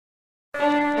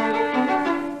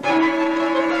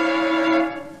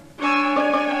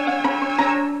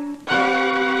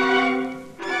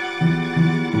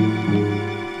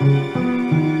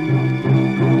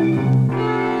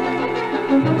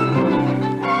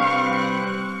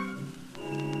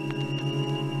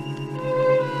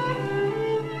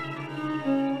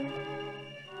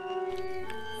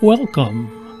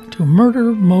Welcome to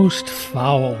Murder Most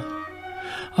Foul,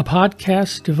 a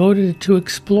podcast devoted to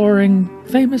exploring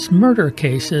famous murder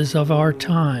cases of our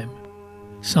time.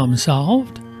 Some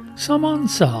solved, some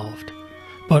unsolved,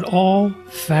 but all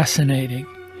fascinating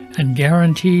and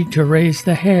guaranteed to raise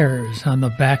the hairs on the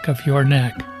back of your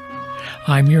neck.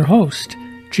 I'm your host,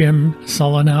 Jim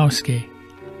Solanowski.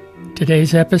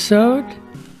 Today's episode: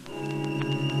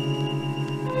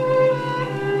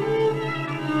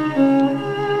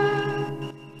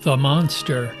 The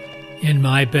Monster in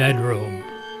My Bedroom.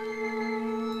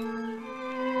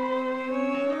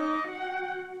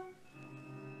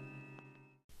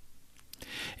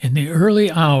 In the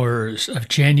early hours of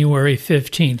January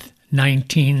 15th,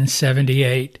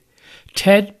 1978,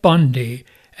 Ted Bundy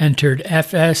entered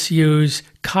FSU's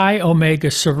Chi Omega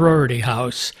sorority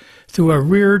house through a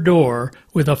rear door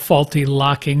with a faulty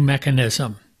locking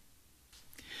mechanism.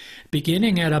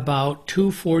 Beginning at about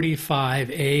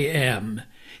 2:45 a.m.,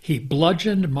 he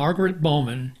bludgeoned Margaret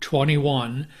Bowman,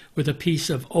 21, with a piece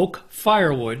of oak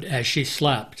firewood as she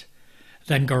slept,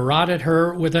 then garroted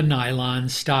her with a nylon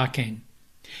stocking.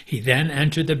 He then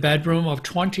entered the bedroom of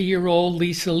 20-year-old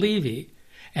Lisa Levy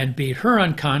and beat her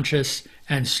unconscious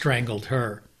and strangled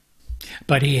her.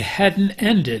 But he hadn't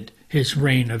ended his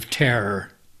reign of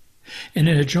terror. In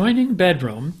an adjoining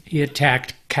bedroom, he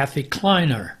attacked Kathy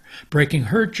Kleiner, breaking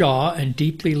her jaw and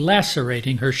deeply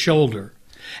lacerating her shoulder,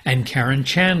 and Karen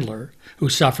Chandler, who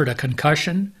suffered a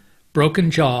concussion,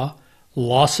 broken jaw,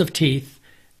 loss of teeth,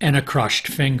 and a crushed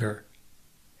finger.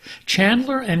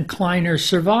 Chandler and Kleiner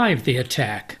survived the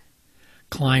attack.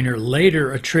 Kleiner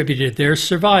later attributed their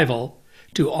survival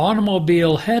to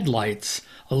automobile headlights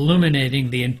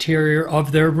illuminating the interior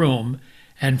of their room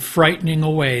and frightening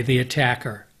away the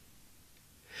attacker.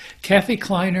 Kathy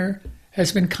Kleiner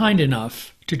has been kind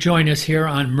enough to join us here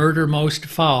on Murder Most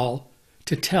Foul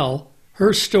to tell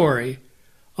her story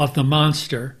of the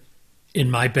monster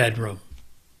in my bedroom.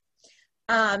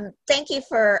 Thank you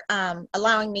for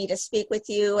allowing me to speak with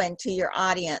you and to your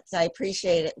audience. I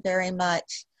appreciate it very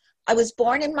much. I was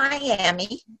born in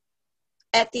Miami.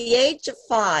 At the age of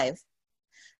 5,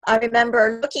 I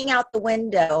remember looking out the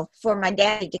window for my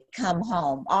daddy to come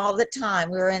home all the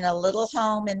time. We were in a little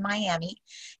home in Miami,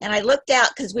 and I looked out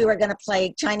because we were going to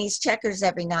play Chinese checkers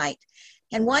every night.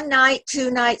 And one night, 2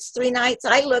 nights, 3 nights,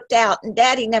 I looked out and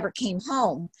Daddy never came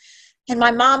home. And my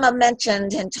mama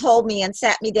mentioned and told me and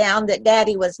sat me down that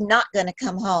Daddy was not going to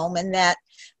come home and that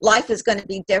life was going to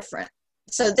be different.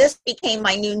 So this became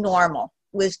my new normal,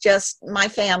 was just my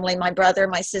family, my brother,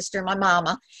 my sister, my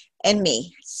mama, and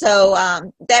me. So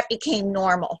that became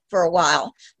normal for a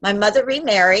while. My mother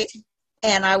remarried,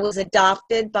 and I was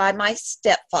adopted by my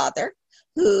stepfather,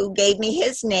 who gave me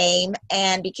his name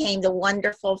and became the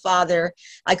wonderful father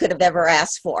I could have ever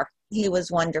asked for. He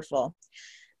was wonderful.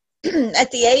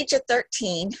 At the age of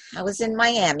 13, I was in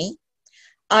Miami.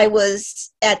 I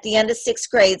was, at the end of 6th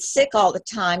grade, sick all the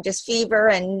time, just fever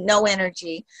and no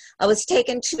energy. I was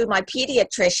taken to my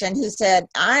pediatrician, who said,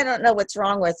 I don't know what's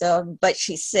wrong with her, but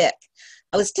she's sick.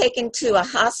 I was taken to a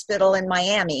hospital in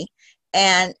Miami,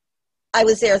 and I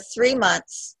was there 3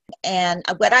 months. And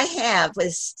what I have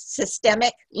was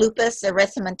systemic lupus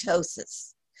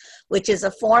erythematosus, which is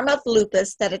a form of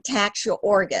lupus that attacks your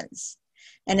organs.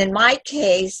 And in my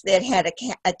case, it had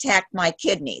attacked my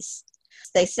kidneys.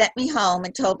 They sent me home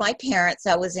and told my parents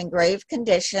I was in grave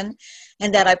condition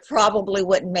and that I probably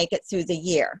wouldn't make it through the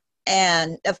year.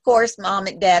 And of course, Mom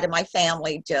and Dad and my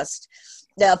family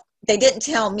they didn't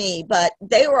tell me, but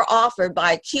they were offered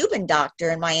by a Cuban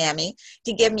doctor in Miami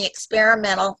to give me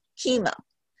experimental chemo,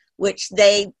 which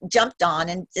they jumped on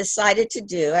and decided to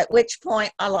do, at which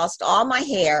point I lost all my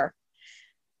hair,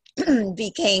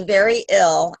 became very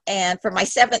ill, and for my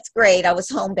 7th grade, I was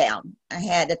homebound. I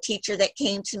had a teacher that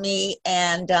came to me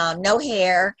and no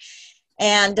hair,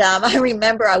 and I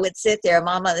remember I would sit there,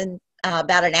 Mama,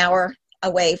 about an hour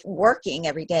away working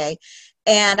every day,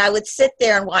 and I would sit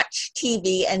there and watch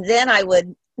TV, and then I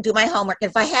would do my homework.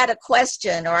 If I had a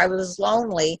question or I was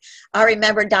lonely, I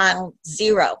remember dialing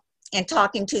 0 and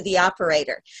talking to the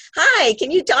operator. Hi,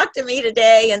 can you talk to me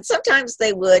today? And sometimes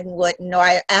they would and wouldn't, or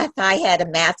if I had a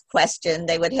math question,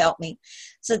 they would help me.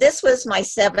 So this was my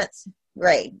 7th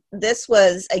grade. This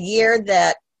was a year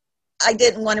that I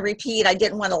didn't want to repeat. I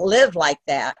didn't want to live like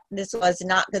that. This was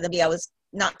not going to be, I was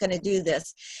not going to do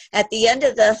this. At the end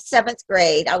of the 7th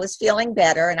grade, I was feeling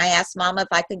better, and I asked Mama if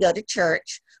I could go to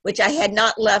church, which I had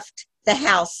not left the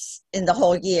house in the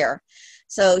whole year.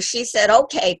 So she said,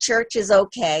 okay, church is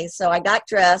okay. So I got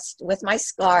dressed with my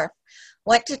scarf,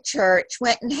 went to church,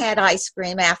 went and had ice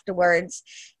cream afterwards,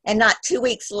 and not 2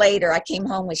 weeks later, I came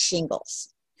home with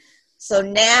shingles. So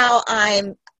now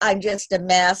I'm I'm just a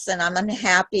mess and I'm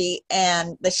unhappy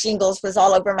and the shingles was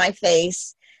all over my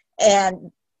face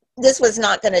and this was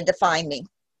not going to define me.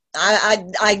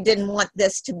 I didn't want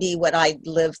this to be what I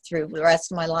lived through the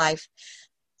rest of my life.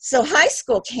 So high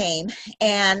school came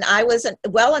and I wasn't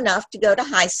well enough to go to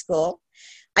high school.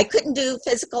 I couldn't do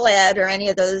physical ed or any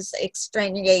of those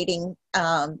extenuating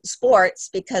sports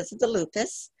because of the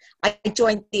lupus. I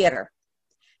joined theater.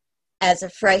 As a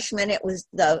freshman, it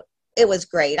was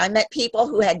great. I met people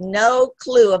who had no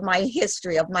clue of my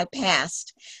history, of my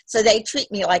past. So they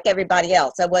treat me like everybody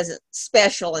else. I wasn't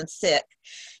special and sick.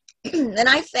 And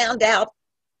I found out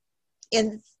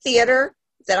in theater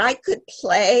that I could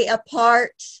play a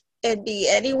part and be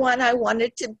anyone I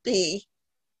wanted to be,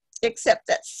 except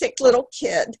that sick little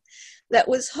kid that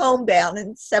was homebound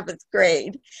in 7th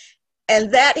grade.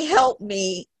 And that helped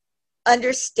me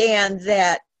understand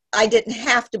that I didn't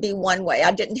have to be one way.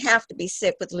 I didn't have to be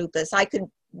sick with lupus. I could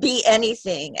be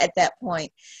anything at that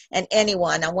point and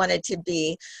anyone I wanted to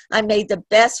be. I made the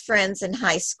best friends in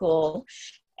high school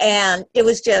and it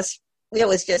was just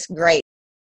great.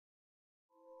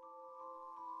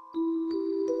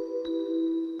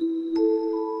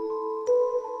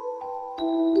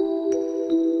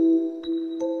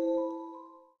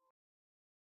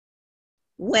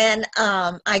 When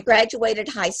I graduated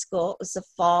high school, it was the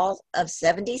fall of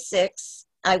 '76,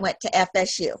 I went to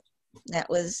FSU. That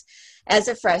was as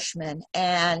a freshman,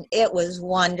 and it was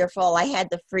wonderful. I had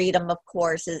the freedom, of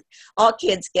course, all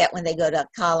kids get when they go to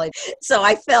college. So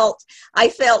I felt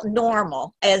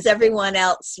normal, as everyone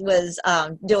else was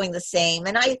doing the same.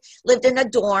 And I lived in a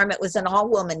dorm. It was an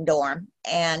all-woman dorm,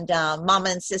 and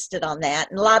Mama insisted on that.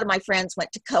 And a lot of my friends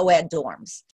went to co-ed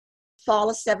dorms.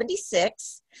 Fall of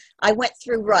 '76, I went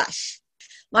through Rush.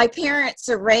 My parents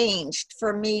arranged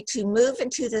for me to move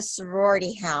into the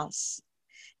sorority house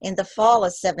in the fall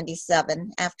of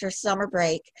 '77 after summer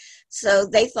break. So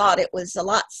they thought it was a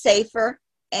lot safer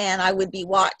and I would be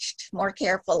watched more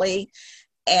carefully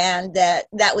and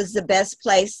that was the best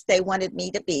place they wanted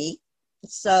me to be.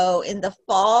 So in the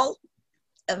fall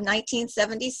of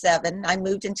 1977, I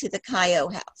moved into the Cayo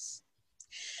house.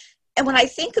 And when I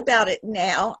think about it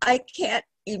now, I can't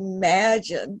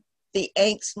imagine the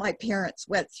angst my parents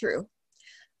went through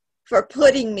for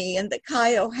putting me in the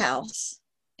Cayo house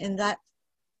in that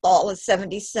fall of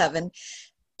 '77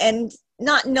 and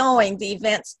not knowing the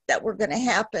events that were going to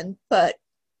happen, but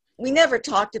we never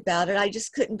talked about it. I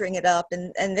just couldn't bring it up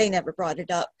and they never brought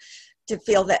it up to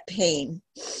feel that pain.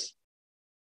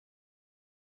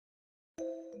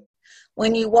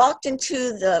 When you walked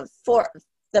into the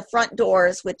front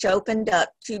doors, which opened up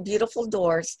 2 beautiful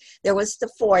doors, there was the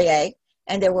foyer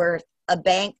and there were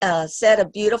a set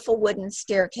of beautiful wooden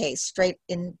staircase straight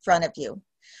in front of you.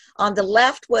 On the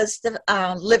left was the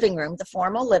living room, the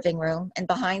formal living room, and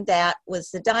behind that was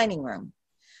the dining room.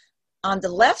 On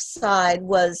the left side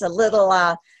was a little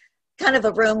kind of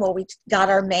a room where we got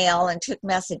our mail and took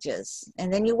messages.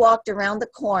 And then you walked around the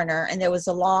corner and there was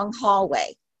a long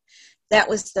hallway. That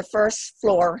was the first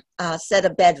floor set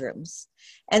of bedrooms.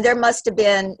 And there must have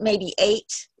been maybe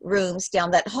 8 rooms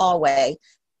down that hallway,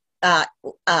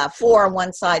 4 on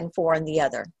one side and 4 on the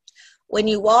other. When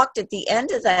you walked at the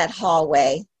end of that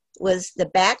hallway was the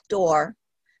back door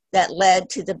that led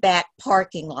to the back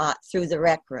parking lot through the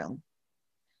rec room.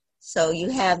 So you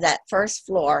have that first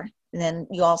floor, and then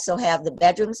you also have the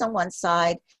bedrooms on one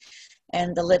side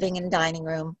and the living and dining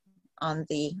room on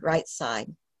the right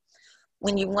side.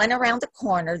 When you went around the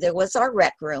corner, there was our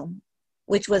rec room,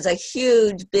 which was a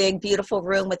huge, big, beautiful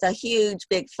room with a huge,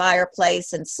 big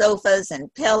fireplace and sofas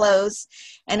and pillows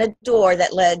and a door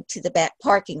that led to the back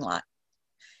parking lot.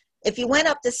 If you went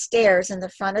up the stairs in the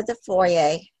front of the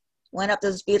foyer, went up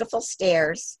those beautiful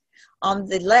stairs, on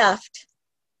the left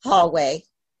hallway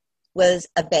was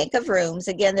a bank of rooms.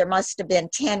 Again, there must have been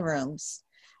 10 rooms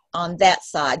on that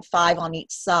side, 5 on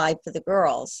each side for the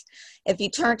girls. If you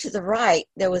turn to the right,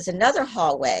 there was another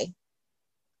hallway,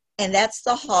 and that's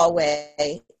the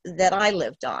hallway that I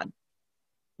lived on.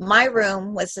 My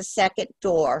room was the second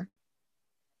door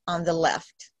on the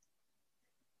left.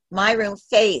 My room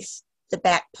faced the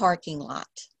back parking lot.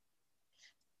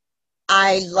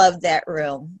 I loved that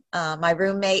room. My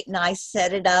roommate and I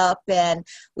set it up, and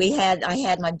I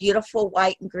had my beautiful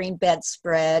white and green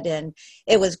bedspread, and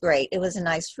it was great. It was a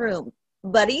nice room.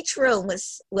 But each room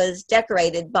was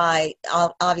decorated by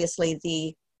obviously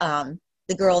the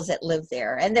girls that lived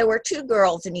there, and there were 2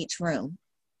 girls in each room.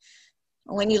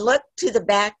 When you look to the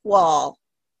back wall,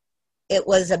 it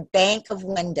was a bank of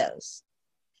windows.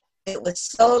 It was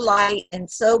so light and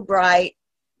so bright.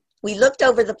 We looked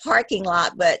over the parking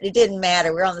lot, but it didn't matter.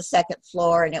 We were on the second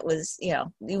floor, and it was,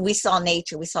 we saw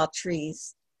nature. We saw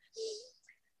trees.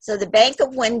 So the bank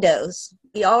of windows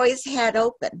we always had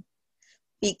open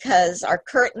because our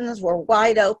curtains were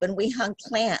wide open. We hung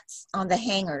plants on the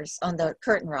hangers, on the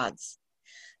curtain rods.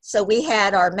 So we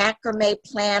had our macrame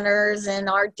planters and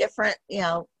our different,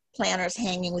 planters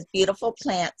hanging with beautiful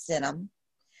plants in them.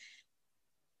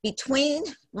 Between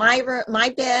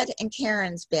my bed and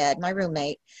Karen's bed, my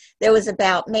roommate, there was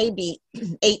about maybe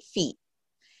 8 feet.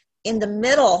 In the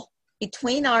middle,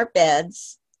 between our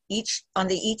beds, each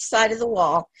side of the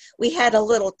wall, we had a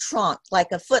little trunk,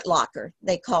 like a foot locker,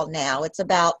 they call now. It's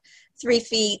about 3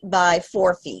 feet by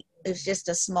 4 feet. It was just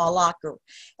a small locker.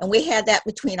 And we had that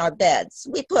between our beds.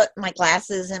 We put my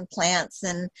glasses and plants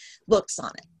and books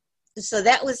on it. So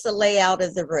that was the layout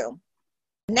of the room.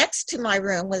 Next to my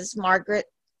room was Margaret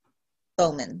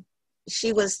Bowman.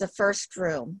 She was the first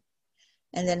room,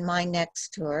 and then mine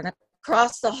next to her. And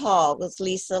across the hall was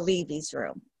Lisa Levy's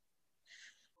room.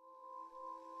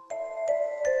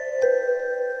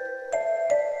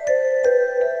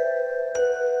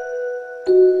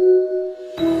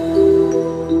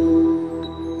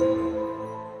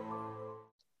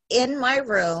 In my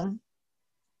room,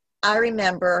 I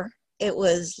remember it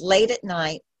was late at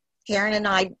night. Karen and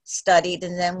I studied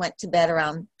and then went to bed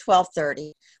around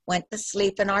 12:30, went to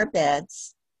sleep in our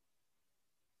beds.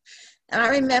 And I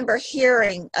remember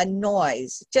hearing a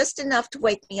noise, just enough to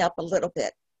wake me up a little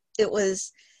bit. It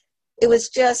was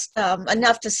just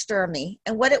enough to stir me.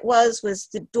 And what it was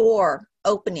the door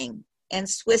opening and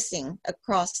swishing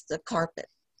across the carpet.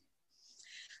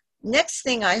 Next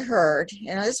thing I heard,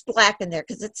 it's black in there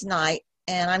because it's night,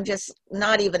 and I'm just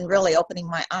not even really opening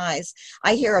my eyes.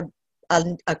 I hear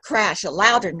a crash, a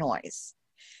louder noise.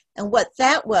 And what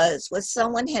that was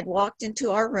someone had walked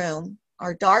into our room,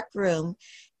 our dark room,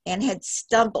 and had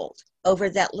stumbled over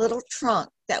that little trunk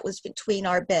that was between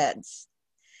our beds.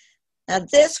 Now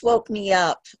this woke me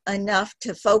up enough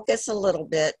to focus a little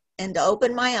bit and to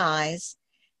open my eyes.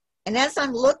 And as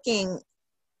I'm looking,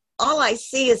 all I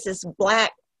see is this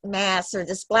black mass or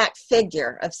this black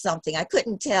figure of something. I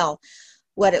couldn't tell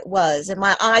what it was, and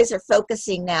my eyes are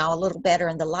focusing now a little better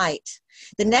in the light.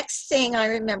 The next thing I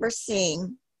remember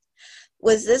seeing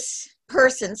was this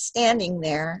person standing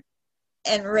there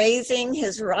and raising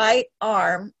his right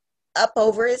arm up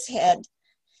over his head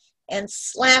and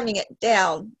slamming it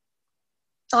down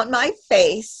on my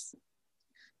face,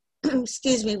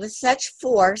 excuse me, with such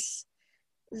force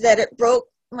that it broke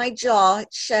my jaw, it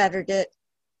shattered it.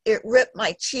 It ripped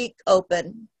my cheek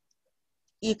open.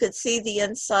 You could see the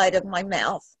inside of my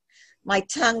mouth. My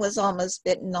tongue was almost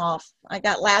bitten off. I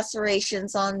got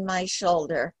lacerations on my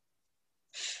shoulder.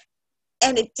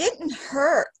 And it didn't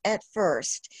hurt at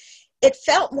first. It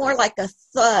felt more like a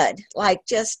thud, like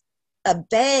just a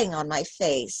bang on my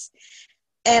face.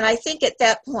 And I think at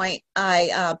that point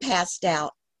I passed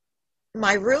out.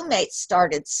 My roommate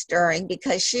started stirring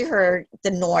because she heard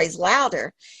the noise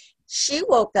louder. She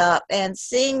woke up and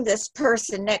seeing this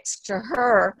person next to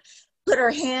her put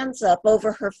her hands up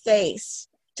over her face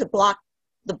to block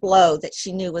the blow that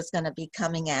she knew was going to be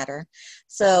coming at her.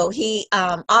 So he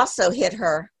also hit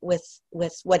her with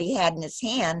what he had in his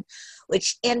hand,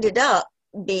 which ended up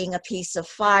being a piece of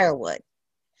firewood.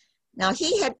 Now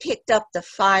he had picked up the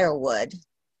firewood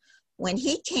when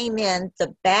he came in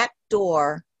the back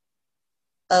door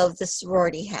of the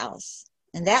sorority house.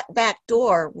 And that back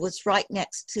door was right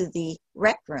next to the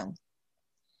rec room.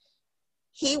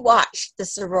 He watched the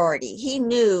sorority. He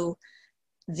knew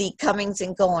the comings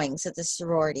and goings of the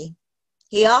sorority.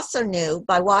 He also knew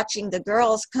by watching the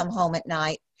girls come home at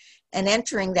night and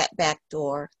entering that back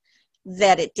door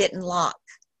that it didn't lock.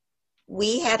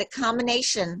 We had a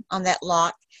combination on that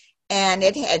lock, and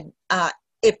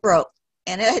it broke,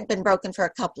 and it had been broken for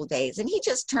a couple of days. And he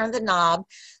just turned the knob.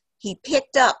 He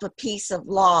picked up a piece of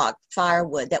log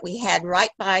firewood that we had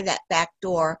right by that back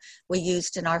door we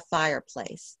used in our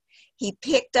fireplace. He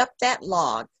picked up that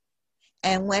log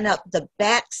and went up the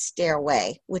back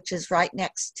stairway, which is right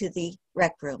next to the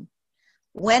rec room.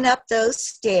 Went up those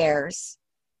stairs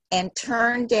and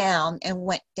turned down and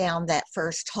went down that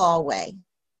first hallway.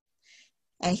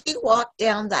 And he walked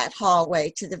down that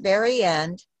hallway to the very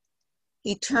end.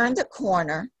 He turned the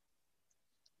corner.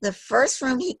 The first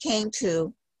room he came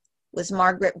to was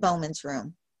Margaret Bowman's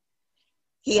room.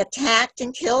 He attacked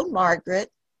and killed Margaret.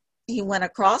 He went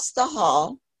across the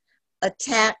hall,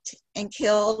 attacked and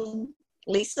killed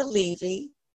Lisa Levy.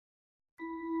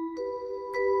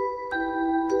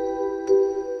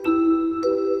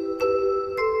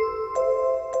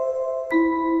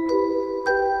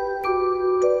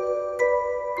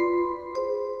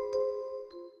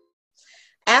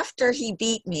 After he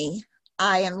beat me,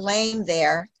 I am laying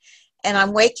there and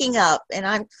I'm waking up and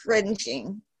I'm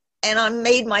cringing and I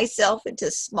made myself into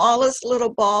the smallest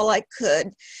little ball I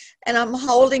could, and I'm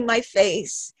holding my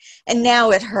face, and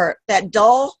now it hurt. That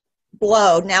dull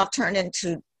blow now turned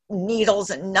into needles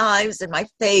and knives, and my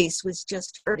face was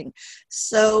just hurting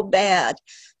so bad.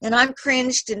 And I'm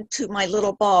cringed into my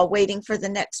little ball waiting for the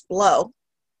next blow.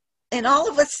 And all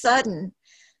of a sudden,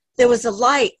 there was a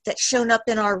light that shone up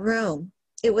in our room.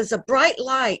 It was a bright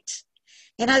light.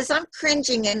 And as I'm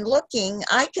cringing and looking,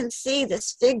 I can see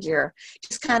this figure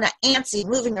just kind of antsy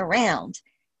moving around.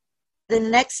 The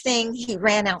next thing, he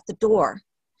ran out the door.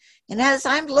 And as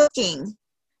I'm looking,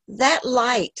 that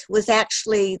light was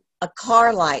actually a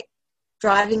car light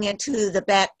driving into the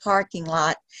back parking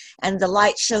lot, and the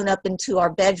light shone up into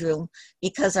our bedroom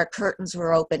because our curtains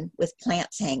were open with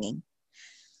plants hanging.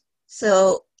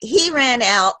 So he ran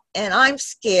out, and I'm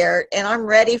scared, and I'm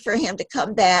ready for him to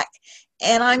come back,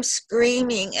 and I'm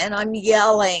screaming and I'm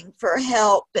yelling for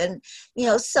help, and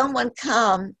someone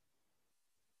come.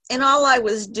 And all I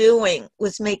was doing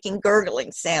was making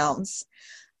gurgling sounds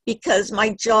because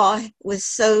my jaw was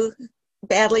so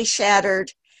badly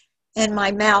shattered and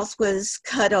my mouth was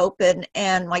cut open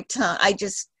and my tongue, I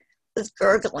just was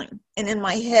gurgling. And in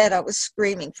my head, I was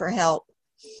screaming for help.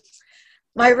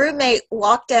 My roommate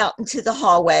walked out into the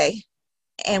hallway,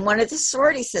 and one of the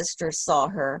sorority sisters saw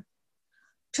her,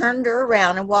 turned her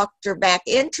around and walked her back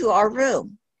into our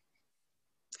room.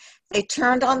 They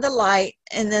turned on the light,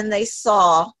 and then they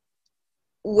saw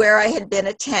where I had been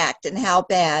attacked and how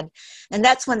bad. And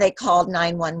that's when they called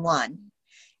 911.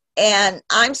 And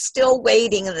I'm still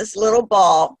waiting in this little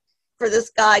ball for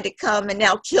this guy to come and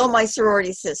now kill my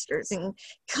sorority sisters and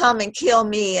come and kill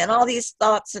me, and all these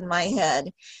thoughts in my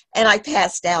head. And I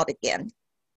passed out again.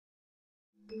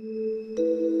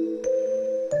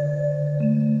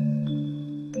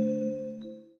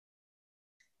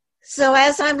 So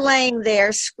as I'm laying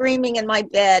there screaming in my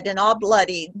bed and all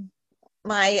bloodied,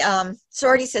 my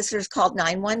sorority sisters called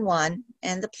 911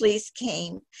 and the police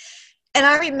came. And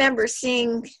I remember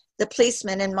seeing the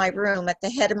policeman in my room at the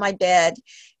head of my bed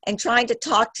and trying to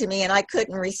talk to me, and I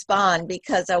couldn't respond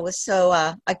because I was so,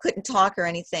 I couldn't talk or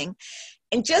anything.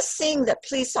 And just seeing the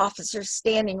police officer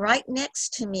standing right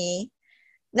next to me,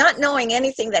 not knowing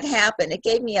anything that happened, it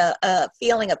gave me a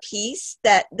feeling of peace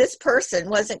that this person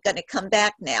wasn't going to come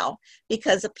back now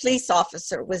because a police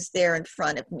officer was there in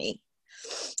front of me.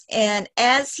 And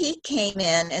as he came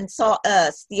in and saw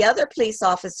us, the other police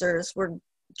officers were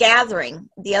gathering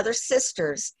the other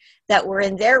sisters that were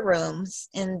in their rooms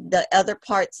in the other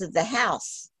parts of the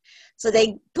house. So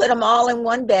they put them all in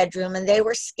one bedroom, and they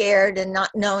were scared and not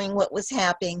knowing what was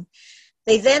happening.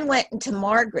 They then went into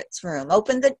Margaret's room,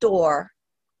 opened the door,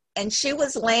 and she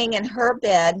was laying in her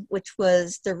bed, which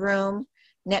was the room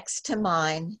next to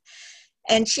mine.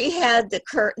 And she had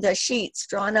the sheets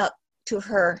drawn up to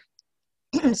her,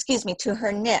 to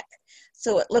her neck.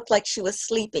 So it looked like she was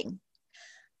sleeping.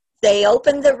 They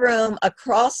opened the room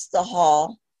across the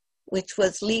hall, which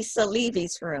was Lisa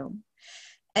Levy's room.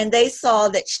 And they saw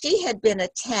that she had been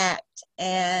attacked,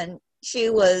 and she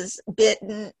was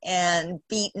bitten and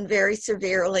beaten very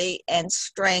severely and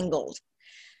strangled.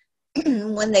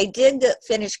 When they did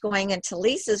finish going into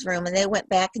Lisa's room and they went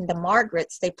back into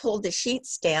Margaret's, they pulled the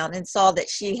sheets down and saw that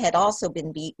she had also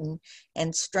been beaten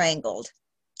and strangled.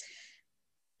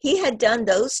 He had done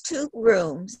those two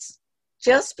rooms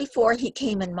just before he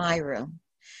came in my room.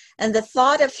 And the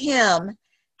thought of him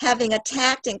having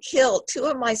attacked and killed two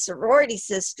of my sorority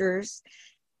sisters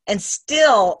and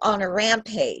still on a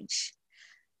rampage,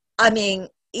 I mean,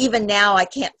 even now I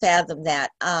can't fathom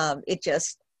that.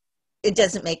 It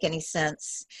doesn't make any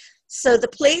sense. So the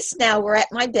police now were at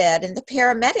my bed, and the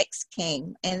paramedics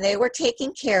came, and they were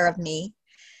taking care of me.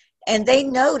 And they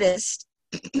noticed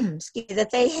that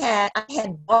I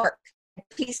had bark,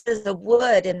 pieces of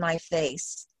wood in my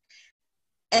face.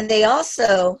 And they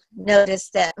also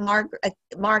noticed that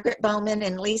Margaret Bowman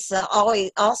and Lisa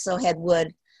also had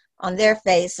wood on their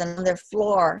face and on their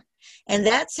floor. And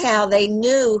that's how they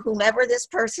knew whomever this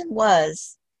person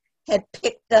was had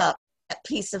picked up a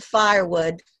piece of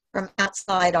firewood from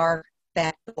outside our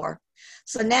back door.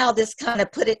 So now this kind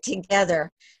of put it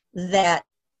together that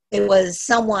it was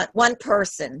one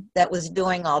person that was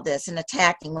doing all this and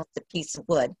attacking with the piece of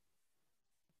wood.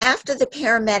 After the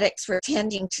paramedics were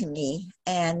attending to me,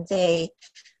 and they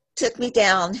took me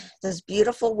down this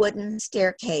beautiful wooden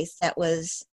staircase that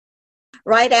was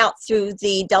right out through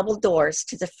the double doors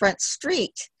to the front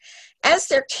street. As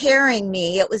they're carrying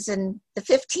me, it was in the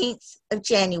 15th of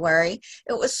January.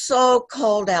 It was so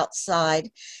cold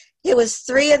outside. It was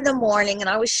 3 in the morning, and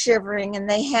I was shivering, and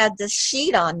they had this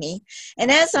sheet on me. And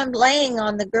as I'm laying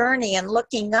on the gurney and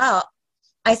looking up,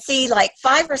 I see like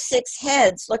 5 or 6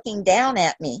 heads looking down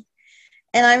at me.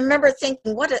 And I remember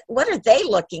thinking, what are they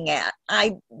looking at?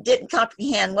 I didn't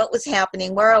comprehend what was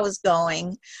happening, where I was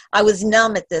going. I was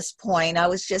numb at this point. I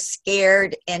was just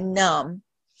scared and numb.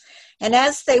 And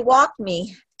as they walked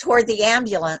me toward the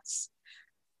ambulance,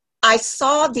 I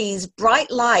saw these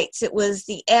bright lights. It was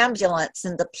the ambulance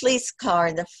and the police car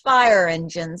and the fire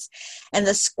engines and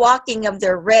the squawking of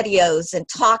their radios and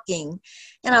talking.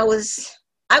 And I was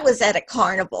at a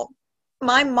carnival.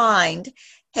 My mind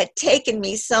had taken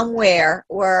me somewhere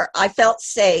where I felt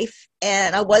safe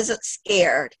and I wasn't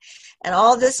scared. And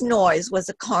all this noise was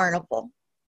a carnival.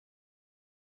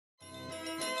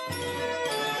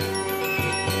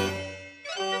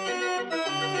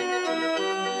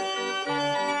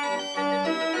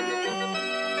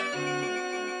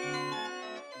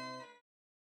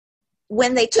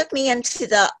 When they took me into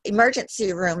the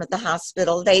emergency room at the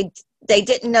hospital, they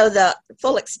didn't know the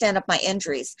full extent of my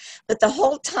injuries. But the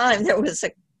whole time there was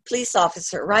a police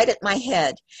officer right at my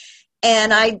head.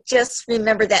 And I just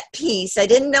remember that peace. I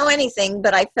didn't know anything,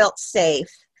 but I felt safe.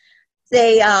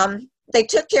 They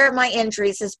took care of my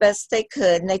injuries as best they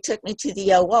could, and they took me to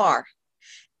the OR.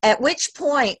 At which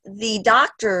point, the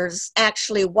doctors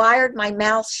actually wired my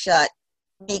mouth shut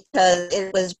because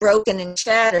it was broken and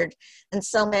shattered in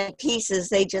so many pieces.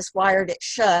 They just wired it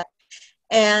shut.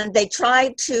 And they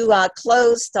tried to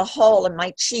close the hole in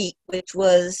my cheek, which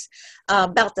was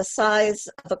about the size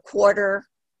of a quarter.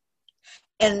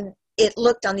 And it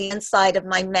looked on the inside of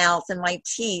my mouth and my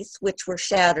teeth, which were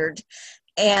shattered.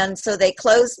 And so they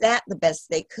closed that the best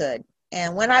they could.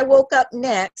 And when I woke up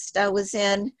next, I was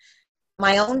in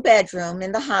my own bedroom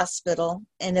in the hospital,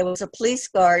 and there was a police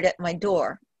guard at my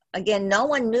door. Again, no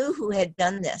one knew who had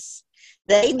done this.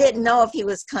 They didn't know if he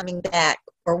was coming back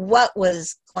or what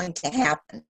was going to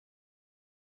happen.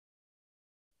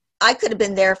 I could have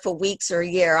been there for weeks or a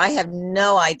year. I have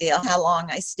no idea how long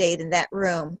I stayed in that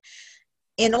room.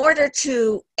 In order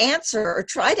to answer or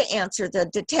try to answer the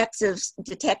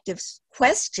detectives'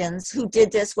 questions, who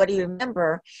did this, what do you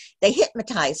remember, they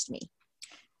hypnotized me.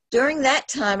 During that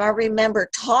time, I remember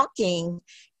talking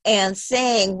and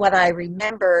saying what I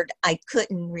remembered I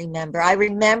couldn't remember. I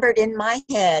remembered in my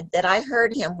head that I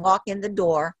heard him walk in the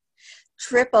door,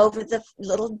 trip over the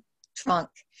little trunk,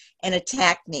 and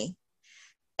attack me.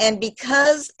 And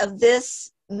because of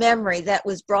this memory that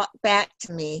was brought back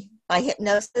to me by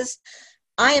hypnosis,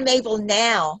 I am able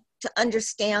now to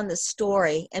understand the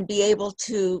story and be able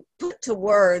to put to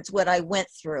words what I went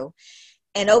through.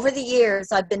 And over the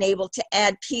years, I've been able to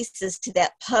add pieces to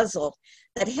that puzzle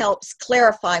that helps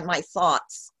clarify my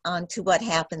thoughts onto what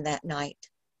happened that night.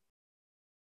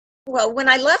 Well, when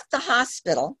I left the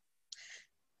hospital,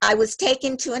 I was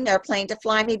taken to an airplane to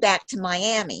fly me back to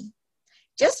Miami.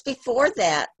 Just before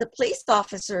that, the police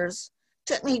officers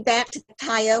took me back to the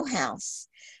Cayo house.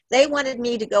 They wanted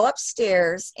me to go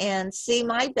upstairs and see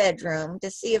my bedroom to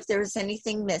see if there was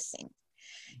anything missing.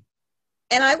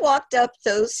 And I walked up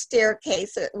those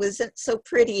staircases. It wasn't so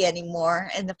pretty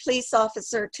anymore. And the police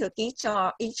officer took each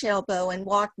elbow and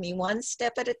walked me one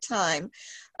step at a time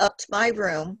up to my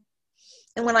room.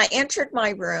 And when I entered my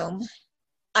room,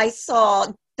 I saw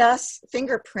dust,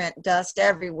 fingerprint dust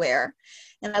everywhere.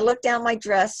 And I looked down my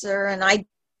dresser and I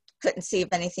couldn't see if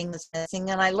anything was missing.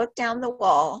 And I looked down the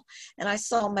wall and I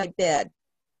saw my bed.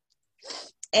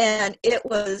 And it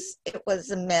was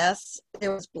a mess.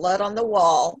 There was blood on the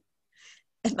wall.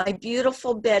 And my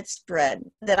beautiful bedspread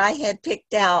that I had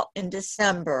picked out in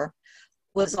December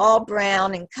was all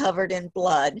brown and covered in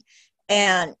blood.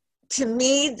 And to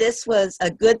me, this was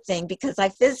a good thing because I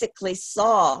physically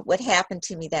saw what happened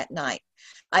to me that night.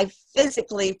 I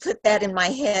physically put that in my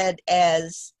head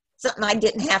as something I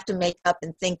didn't have to make up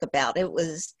and think about. It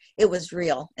was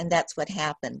real, and that's what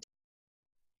happened.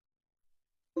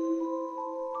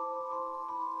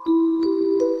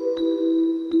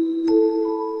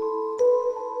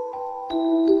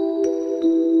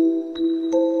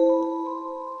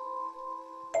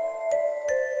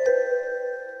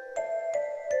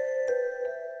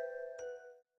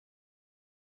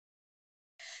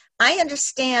 I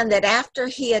understand that after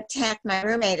he attacked my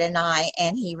roommate and I,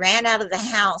 and he ran out of the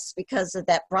house because of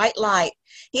that bright light,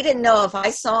 he didn't know if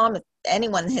I saw him, if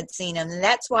anyone had seen him, and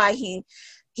that's why he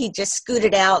just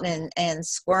scooted out and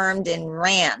squirmed and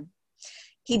ran.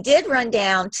 He did run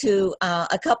down to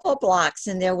a couple of blocks,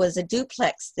 and there was a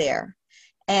duplex there.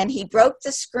 And he broke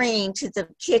the screen to the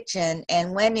kitchen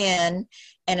and went in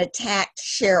and attacked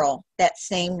Cheryl that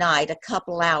same night, a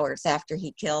couple hours after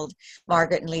he killed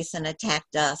Margaret and Lisa and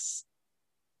attacked us.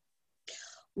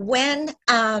 When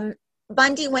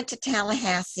Bundy went to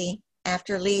Tallahassee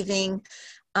after leaving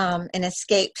and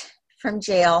escaped from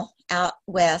jail out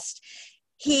west.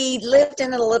 He lived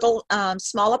in a little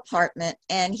small apartment,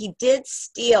 and he did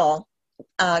steal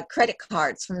credit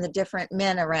cards from the different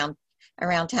men around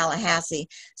Tallahassee.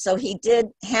 So he did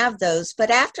have those. But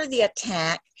after the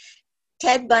attack,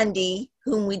 Ted Bundy,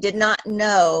 whom we did not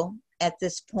know at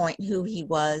this point who he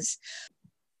was,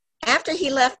 after he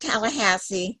left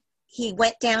Tallahassee, he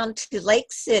went down to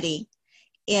Lake City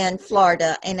in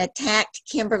Florida and attacked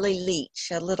Kimberly Leach,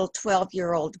 a little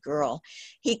 12-year-old girl.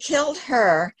 He killed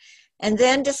her and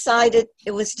then decided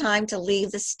it was time to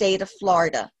leave the state of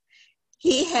Florida.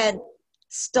 He had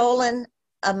stolen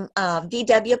a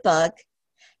VW Bug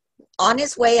on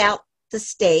his way out the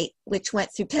state, which went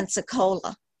through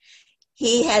Pensacola.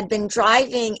 He had been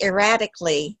driving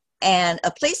erratically, and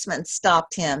a policeman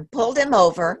stopped him, pulled him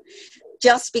over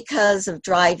just because of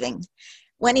driving.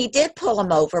 When he did pull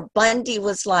him over, Bundy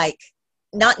was like,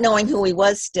 not knowing who he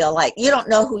was still, like, you don't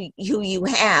know who you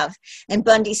have. And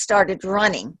Bundy started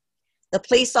running. The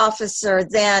police officer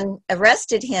then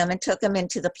arrested him and took him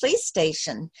into the police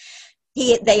station.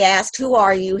 They asked, who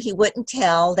are you? He wouldn't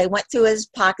tell. They went through his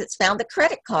pockets, found the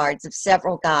credit cards of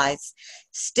several guys.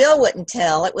 Still wouldn't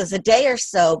tell. It was a day or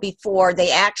so before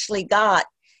they actually got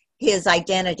his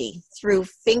identity through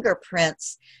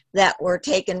fingerprints that were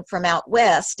taken from out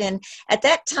west. And at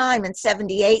that time in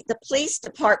 78, the police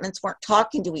departments weren't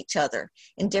talking to each other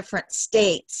in different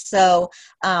states. So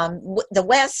the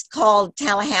West called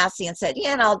Tallahassee and said,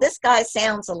 this guy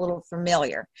sounds a little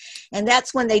familiar. And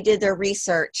that's when they did their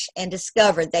research and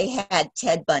discovered they had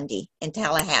Ted Bundy in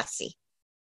Tallahassee.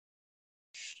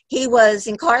 He was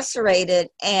incarcerated,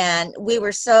 and we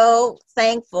were so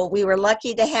thankful. We were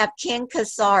lucky to have Ken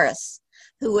Casares,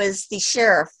 who was the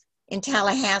sheriff in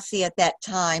Tallahassee at that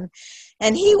time.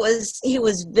 And he was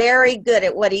very good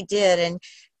at what he did. And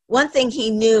one thing he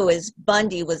knew is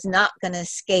Bundy was not going to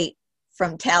escape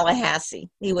from Tallahassee.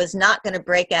 He was not going to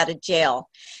break out of jail.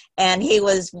 And he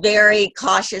was very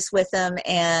cautious with him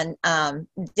and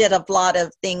did a lot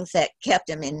of things that kept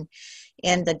him in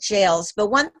the jails.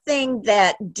 But one thing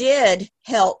that did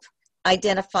help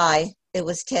identify it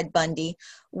was Ted Bundy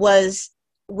was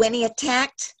when he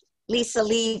attacked Lisa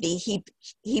Levy,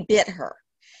 he bit her.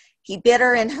 He bit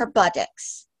her in her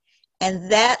buttocks, and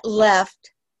that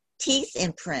left teeth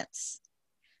imprints.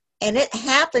 And it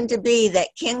happened to be that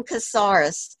Ken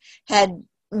Casares had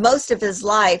most of his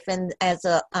life, and as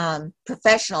a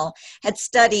professional, had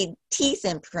studied teeth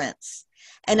imprints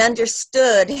and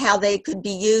understood how they could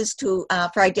be used for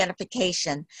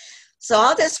identification. So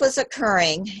all this was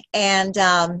occurring, and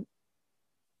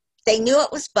they knew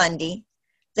it was Bundy.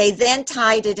 They then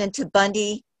tied it into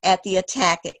Bundy at the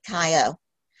attack at Cayo.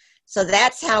 So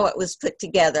that's how it was put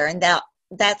together, and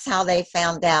that's how they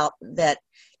found out that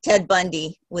Ted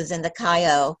Bundy was in the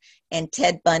Cayo and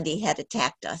Ted Bundy had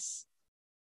attacked us.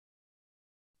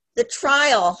 The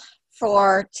trial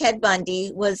for Ted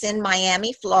Bundy was in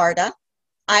Miami, Florida.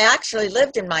 I actually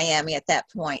lived in Miami at that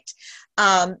point.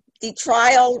 The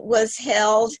trial was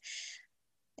held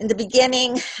in the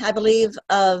beginning, I believe,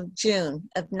 of June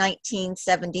of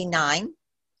 1979.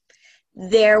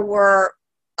 There were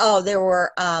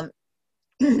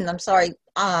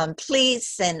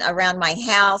police and around my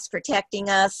house protecting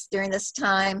us during this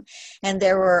time, and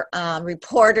there were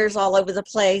reporters all over the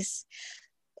place.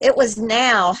 It was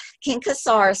now, Ken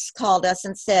Casares called us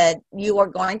and said, you are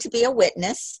going to be a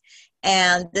witness,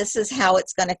 and this is how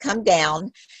it's going to come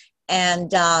down.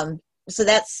 And so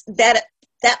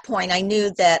that point, I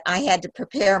knew that I had to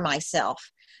prepare myself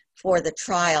for the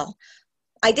trial.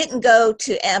 I didn't go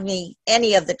to any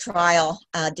of the trial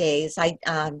days. I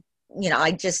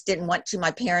just didn't want to.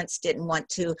 My parents didn't want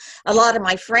to. A lot of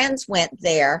my friends went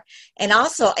there, and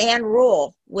also Ann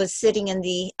Rule was sitting in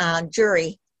the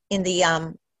jury in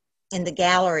the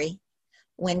gallery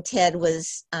when Ted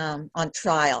was on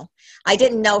trial. I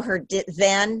didn't know her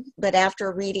then, but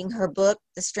after reading her book,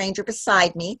 The Stranger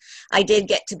Beside Me, I did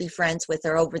get to be friends with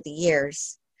her over the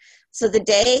years. So the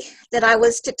day that I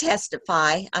was to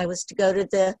testify, I was to go to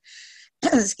the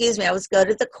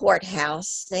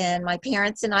courthouse, and my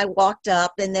parents and I walked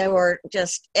up, and there were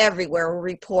just everywhere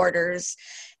reporters,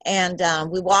 and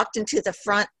we walked into the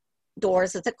front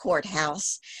doors of the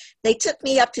courthouse. They took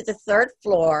me up to the third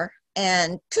floor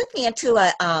and took me into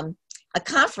a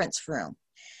conference room.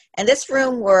 And this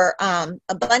room were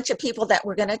a bunch of people that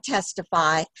were going to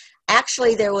testify.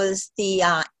 Actually, there was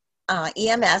the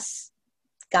EMS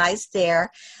guys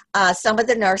there, some of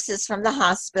the nurses from the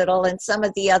hospital, and some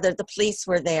of the police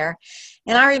were there.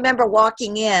 And I remember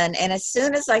walking in, and as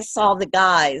soon as I saw the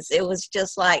guys, it was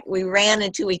just like we ran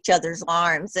into each other's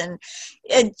arms. And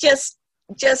it just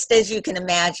as you can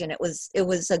imagine, it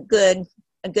was a good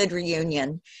a good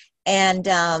reunion. And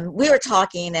we were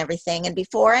talking and everything. And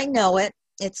before I know it,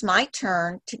 it's my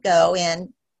turn to go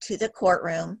in to the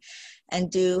courtroom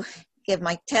and give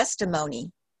my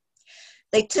testimony.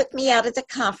 They took me out of the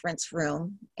conference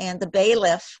room, and the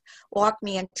bailiff walked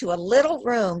me into a little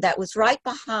room that was right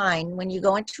behind when you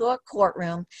go into a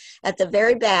courtroom. At the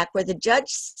very back where the judge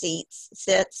sits,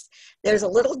 there's a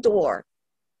little door.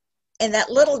 And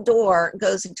that little door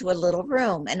goes into a little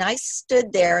room. And I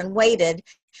stood there and waited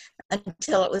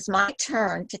until it was my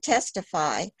turn to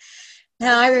testify.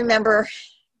 Now, I remember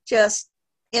just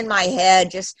in my head,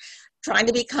 just trying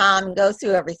to be calm and go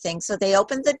through everything. So they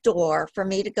opened the door for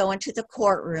me to go into the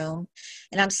courtroom.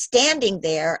 And I'm standing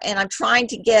there and I'm trying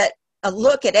to get a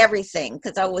look at everything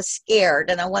because I was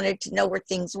scared and I wanted to know where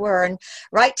things were. And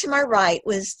right to my right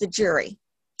was the jury.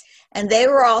 And they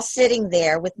were all sitting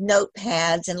there with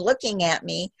notepads and looking at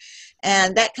me.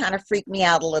 And that kind of freaked me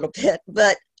out a little bit.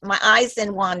 But my eyes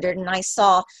then wandered and I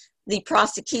saw the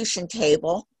prosecution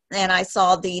table and I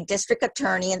saw the district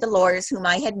attorney and the lawyers whom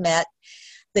I had met.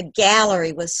 The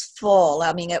gallery was full.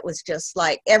 I mean, it was just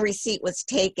like every seat was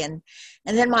taken.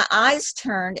 And then my eyes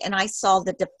turned and I saw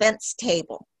the defense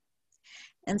table.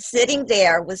 And sitting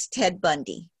there was Ted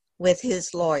Bundy with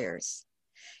his lawyers.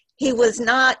 He was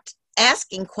not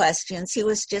asking questions. He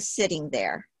was just sitting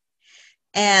there.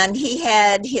 And he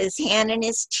had his hand in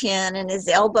his chin and his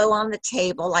elbow on the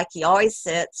table like he always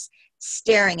sits,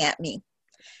 staring at me.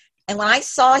 And when I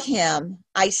saw him,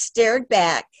 I stared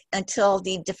back until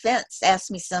the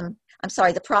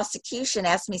prosecution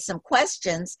asked me some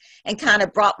questions and kind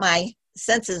of brought my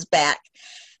senses back.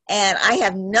 And I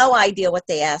have no idea what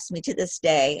they asked me to this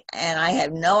day. And I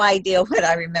have no idea what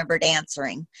I remembered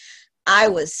answering. I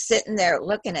was sitting there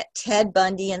looking at Ted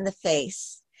Bundy in the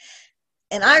face.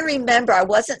 And I remember I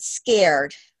wasn't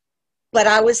scared, but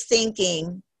I was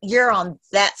thinking, you're on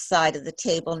that side of the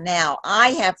table now. I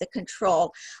have the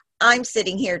control. I'm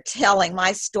sitting here telling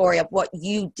my story of what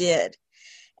you did.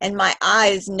 And my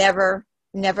eyes never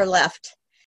left.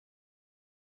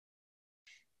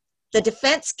 The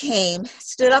defense came,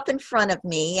 stood up in front of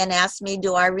me and asked me,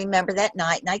 do I remember that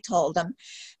night? And I told them.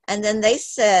 And then they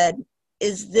said,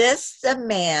 is this the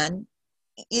man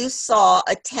you saw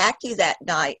attack you that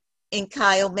night in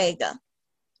Chi Omega?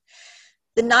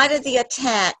 The night of the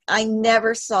attack, I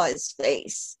never saw his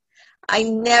face. I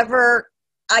never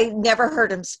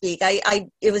heard him speak.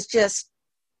 It was just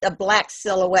a black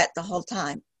silhouette the whole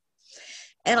time.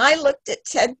 And I looked at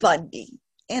Ted Bundy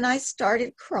and I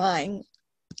started crying,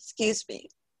 excuse me.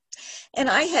 And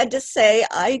I had to say,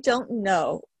 I don't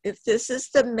know if this is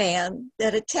the man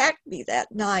that attacked me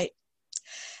that night.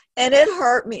 And it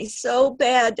hurt me so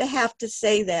bad to have to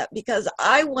say that because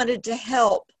I wanted to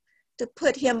help to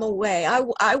put him away.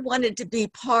 I wanted to be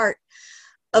part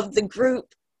of the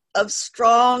group of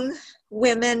strong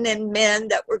women and men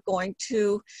that were going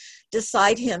to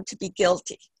decide him to be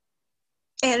guilty.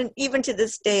 And even to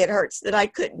this day, it hurts that I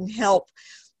couldn't help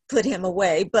put him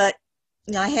away. But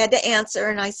I had to answer,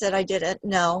 and I said I didn't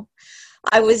know.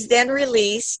 I was then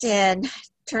released and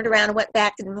turned around and went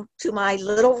back to my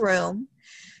little room.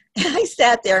 And I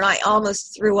sat there and I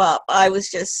almost threw up. I was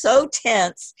just so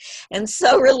tense and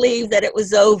so relieved that it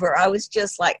was over. I was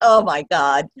just like, oh my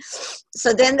God.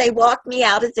 So then they walked me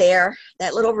out of there,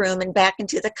 that little room, and back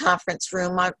into the conference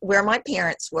room where my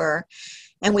parents were.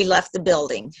 And we left the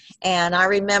building. And I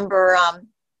remember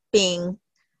being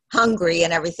hungry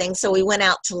and everything. So we went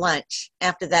out to lunch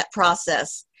after that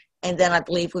process. And then I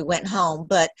believe we went home.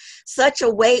 But such a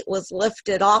weight was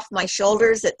lifted off my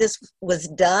shoulders that this was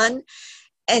done.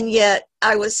 And yet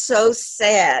I was so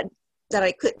sad that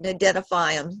I couldn't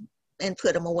identify him and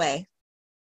put him away.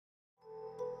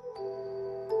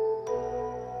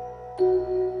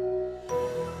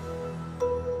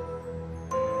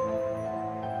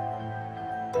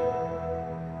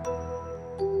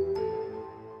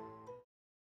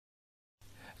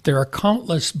 There are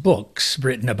countless books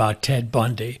written about Ted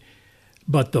Bundy,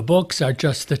 but the books are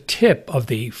just the tip of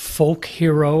the folk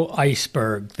hero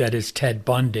iceberg that is Ted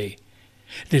Bundy.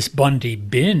 This Bundy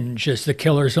binge, as the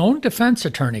killer's own defense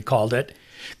attorney called it,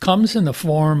 comes in the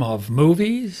form of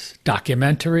movies,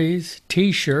 documentaries,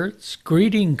 T-shirts,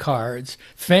 greeting cards,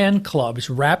 fan clubs,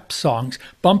 rap songs,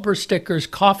 bumper stickers,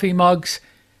 coffee mugs,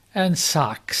 and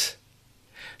socks.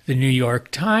 The New York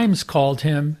Times called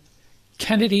him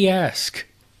Kennedy-esque.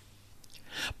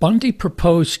 Bundy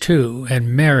proposed to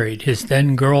and married his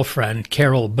then-girlfriend,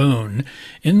 Carol Boone,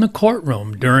 in the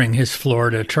courtroom during his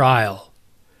Florida trial.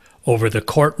 Over the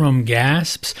courtroom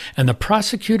gasps and the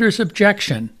prosecutor's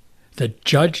objection, the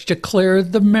judge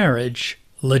declared the marriage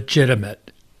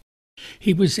legitimate.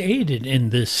 He was aided in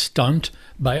this stunt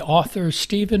by author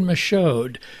Stephen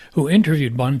Michaud, who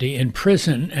interviewed Bundy in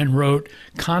prison and wrote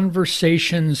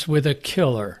Conversations with a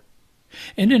Killer.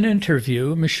 In an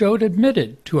interview, Michaud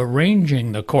admitted to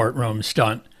arranging the courtroom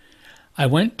stunt. I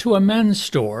went to a men's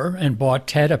store and bought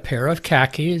Ted a pair of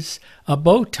khakis, a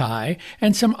bow tie,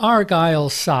 and some Argyle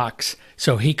socks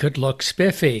so he could look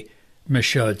spiffy,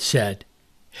 Michaud said.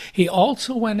 He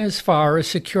also went as far as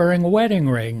securing wedding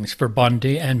rings for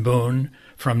Bundy and Boone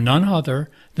from none other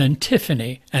than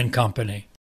Tiffany and Company.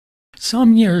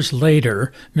 Some years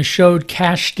later, Michaud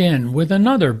cashed in with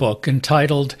another book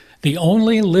entitled The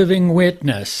Only Living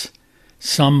Witness.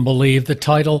 Some believe the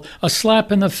title a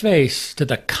slap in the face to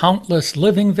the countless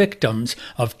living victims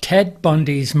of Ted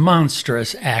Bundy's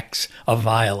monstrous acts of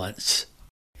violence.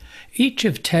 Each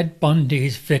of Ted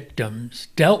Bundy's victims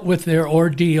dealt with their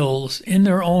ordeals in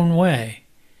their own way.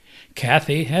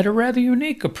 Kathy had a rather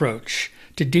unique approach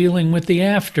to dealing with the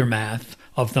aftermath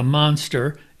of the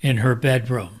monster in her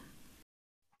bedroom.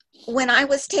 When I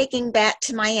was taken back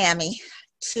to Miami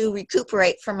to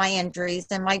recuperate from my injuries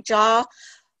and my jaw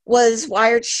was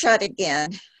wired shut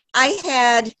again,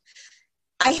 I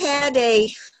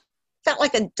felt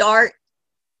like a dark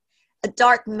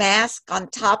mask on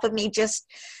top of me, just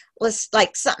was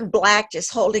like something black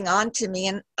just holding on to me.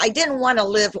 And I didn't want to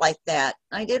live like that.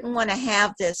 I didn't want to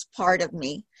have this part of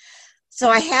me. So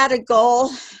I had a goal,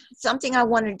 something I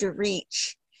wanted to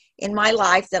reach in my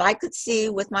life that I could see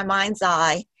with my mind's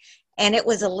eye. And it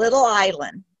was a little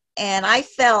island. And I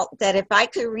felt that if I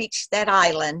could reach that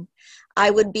island,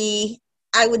 I would be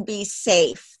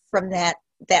safe from that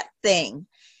thing.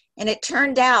 And it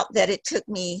turned out that it took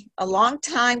me a long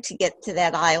time to get to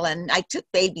that island. I took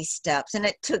baby steps, and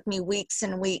it took me weeks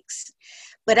and weeks.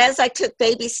 But as I took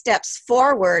baby steps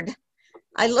forward,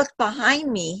 I looked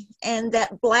behind me, and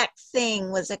that black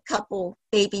thing was a couple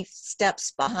baby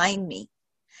steps behind me.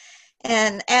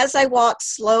 And as I walked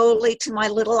slowly to my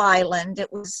little island,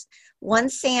 it was one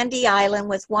sandy island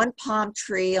with one palm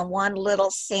tree and one little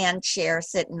sand chair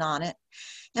sitting on it.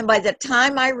 And by the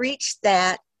time I reached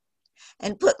that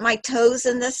and put my toes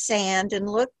in the sand and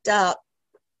looked up,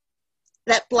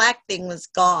 that black thing was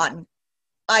gone.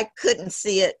 I couldn't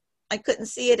see it. I couldn't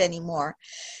see it anymore.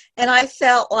 And I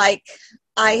felt like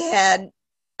I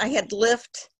had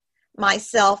lifted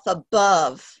myself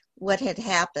above what had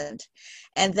happened,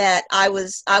 and that I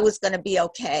was going to be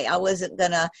okay. I wasn't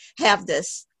going to have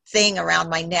this thing around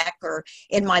my neck or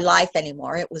in my life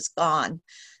anymore. It was gone.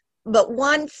 But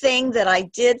one thing that I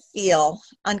did feel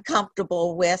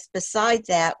uncomfortable with beside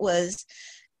that was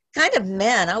kind of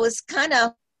men. I was kind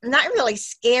of not really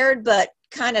scared, but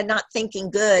kind of not thinking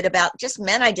good about just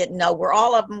men I didn't know. Were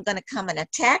all of them going to come and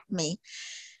attack me?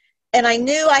 And I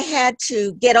knew I had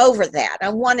to get over that. I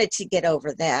wanted to get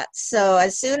over that. So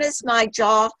as soon as my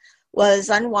jaw was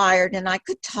unwired and I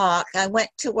could talk, I went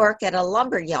to work at a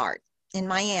lumber yard in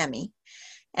Miami.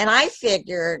 And I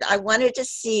figured I wanted to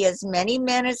see as many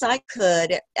men as I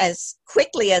could, as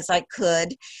quickly as I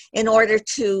could, in order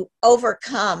to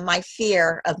overcome my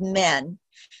fear of men.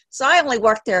 So I only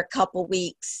worked there a couple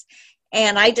weeks,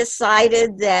 and I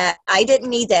decided that I didn't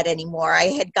need that anymore. I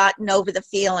had gotten over the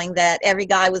feeling that every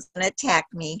guy was going to attack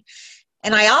me.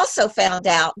 And I also found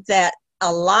out that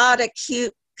a lot of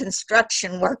cute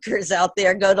construction workers out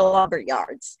there go to lumber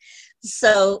yards.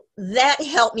 So that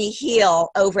helped me heal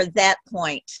over that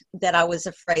point that I was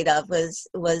afraid of, was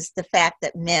the fact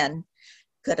that men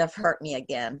could have hurt me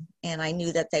again. And I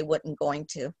knew that they weren't going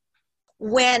to.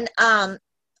 When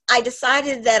I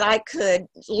decided that I could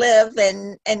live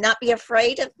and not be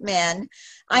afraid of men,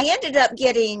 I ended up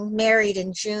getting married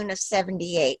in June of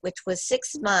 '78, which was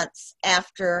 6 months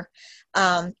after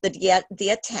the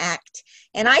attack.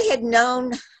 And I had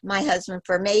known my husband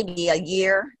for maybe a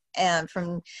year,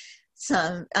 from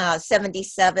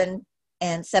 77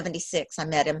 and 76 I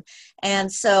met him.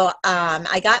 And so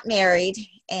I got married,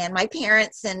 and my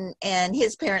parents and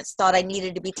his parents thought I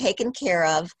needed to be taken care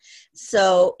of,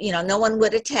 so no one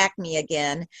would attack me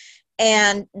again.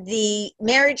 And the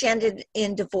marriage ended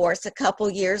in divorce a couple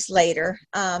years later.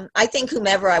 I think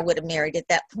whomever I would have married at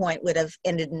that point would have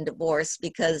ended in divorce,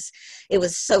 because it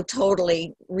was so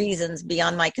totally reasons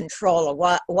beyond my control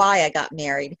of why I got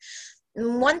married.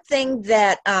 One thing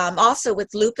that also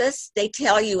with lupus, they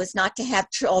tell you is not to have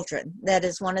children. That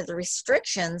is one of the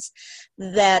restrictions,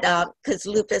 that because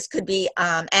lupus could be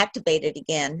activated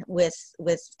again with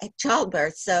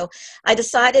childbirth. So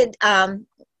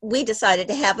we decided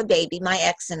to have a baby, my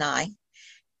ex and I.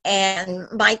 And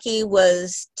Mikey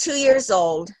was 2 years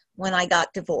old when I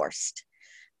got divorced.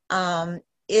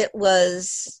 It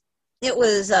was it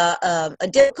was a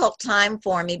difficult time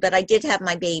for me, but I did have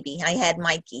my baby. I had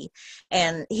Mikey,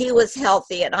 and he was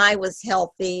healthy, and I was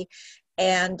healthy,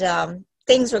 and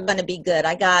things were going to be good.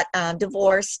 I got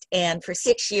divorced, and for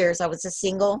 6 years, I was a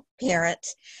single parent,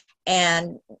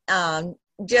 and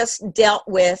just dealt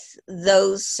with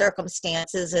those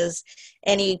circumstances as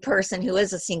any person who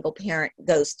is a single parent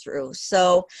goes through.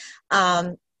 So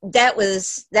that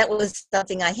was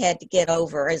something I had to get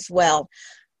over as well.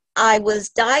 I was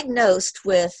diagnosed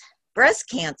with breast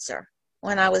cancer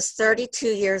when I was 32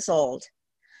 years old.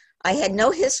 I had no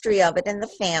history of it in the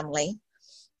family,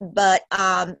 but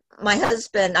my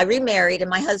husband, I remarried, and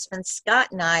my husband Scott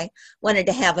and I wanted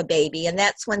to have a baby, and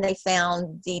that's when they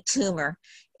found the tumor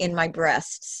in my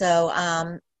breast. So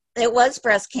it was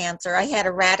breast cancer. I had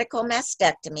a radical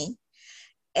mastectomy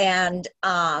and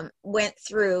went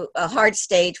through a hard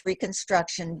stage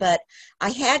reconstruction, but I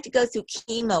had to go through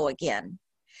chemo again.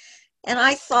 And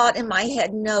I thought in my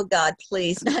head, no, God,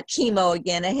 please, not chemo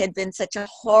again. It had been such a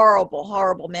horrible,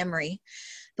 horrible memory.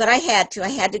 But I had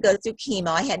to go through chemo.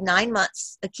 I had 9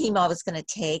 months of chemo I was going to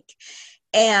take.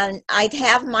 And I'd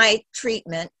have my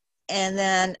treatment. And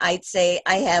then I'd say,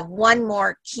 I have one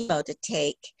more chemo to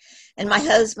take. And my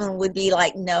husband would be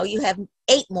like, no, you have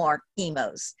 8 more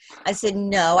chemos. I said,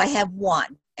 no, I have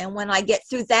one. And when I get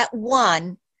through that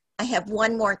one, I have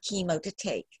one more chemo to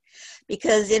take.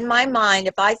 Because in my mind,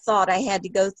 if I thought I had to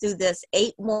go through this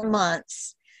 8 more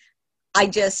months, I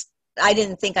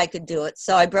didn't think I could do it.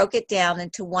 So I broke it down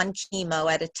into one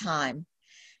chemo at a time.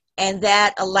 And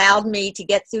that allowed me to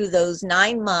get through those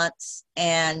 9 months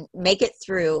and make it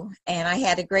through. And I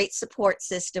had a great support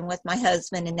system with my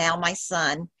husband and now my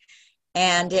son.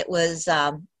 And it was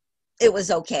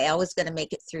okay. I was going to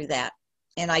make it through that.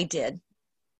 And I did.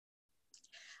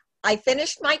 I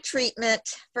finished my treatment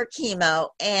for chemo,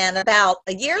 and about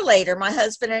a year later, my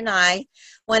husband and I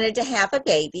wanted to have a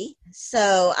baby.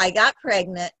 So I got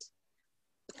pregnant,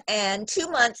 and 2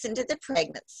 months into the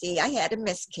pregnancy, I had a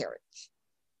miscarriage.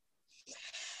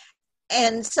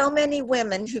 And so many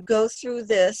women who go through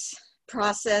this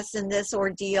process and this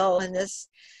ordeal and this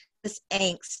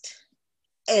angst,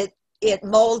 it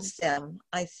molds them,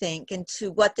 I think,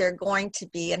 into what they're going to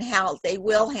be and how they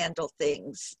will handle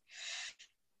things.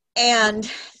 And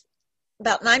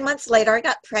about 9 months later, I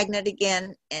got pregnant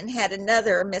again and had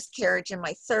another miscarriage in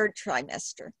my 3rd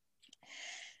trimester.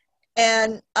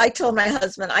 And I told my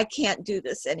husband, I can't do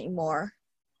this anymore.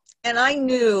 And I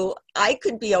knew I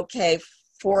could be okay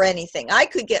for anything. I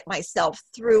could get myself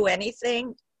through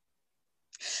anything,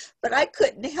 but I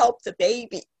couldn't help the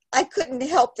baby. I couldn't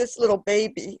help this little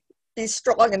baby be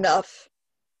strong enough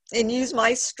and use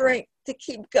my strength to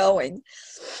keep going.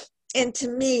 And to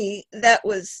me, that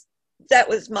was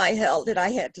my hell that I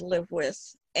had to live with.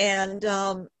 And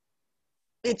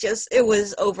it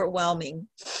was overwhelming.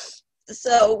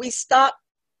 So we stopped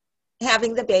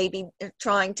having the baby,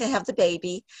 trying to have the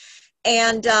baby.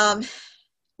 And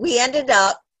we ended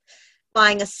up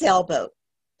buying a sailboat.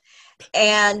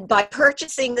 And by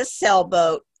purchasing the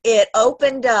sailboat, it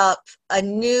opened up a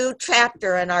new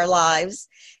chapter in our lives.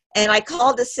 And I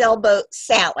called the sailboat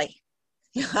Sally.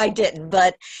 I didn't,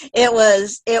 but it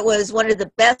was one of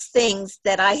the best things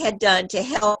that I had done to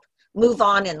help move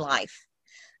on in life.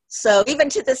 So even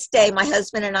to this day, my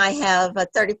husband and I have a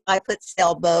 35-foot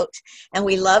sailboat, and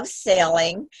we love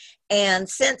sailing. And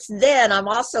since then, I've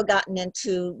also gotten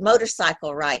into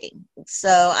motorcycle riding.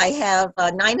 So I have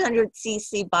a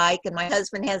 900cc bike, and my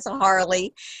husband has a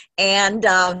Harley. And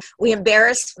we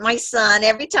embarrass my son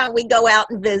every time we go out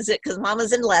and visit because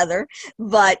Mama's in leather.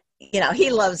 But, he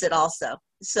loves it also.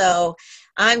 So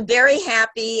I'm very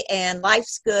happy and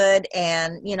life's good.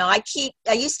 And, I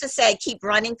used to say I keep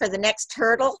running for the next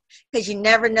hurdle because you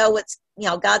never know what's,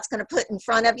 God's going to put in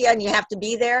front of you and you have to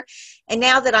be there. And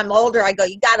now that I'm older, I go,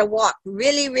 you got to walk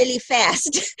really, really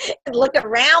fast and look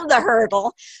around the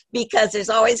hurdle because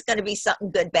there's always going to be something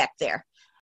good back there.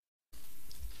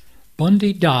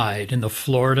 Bundy died in the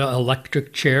Florida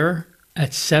electric chair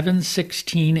at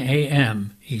 7:16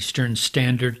 a.m. Eastern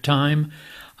Standard Time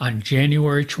on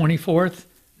January 24th,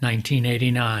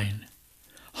 1989.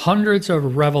 Hundreds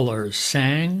of revelers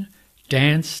sang,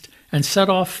 danced, and set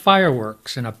off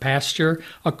fireworks in a pasture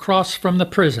across from the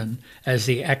prison as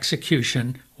the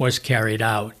execution was carried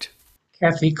out.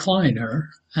 Kathy Kleiner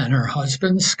and her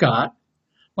husband Scott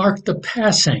marked the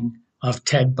passing of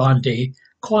Ted Bundy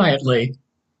quietly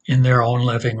in their own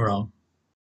living room.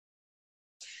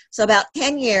 So about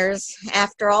 10 years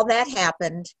after all that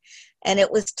happened, and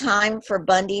it was time for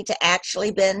Bundy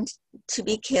to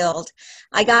be killed,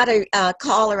 I got a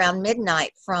call around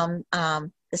midnight from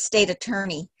the state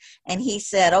attorney, and he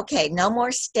said, okay, no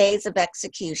more stays of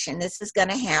execution. This is going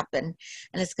to happen,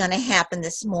 and it's going to happen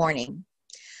this morning.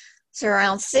 So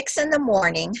around 6 in the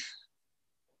morning,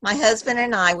 my husband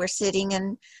and I were sitting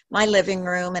in my living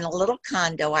room in a little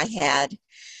condo I had,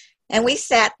 and we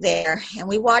sat there and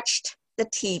we watched the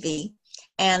TV,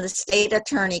 and the state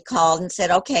attorney called and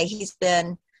said, okay, he's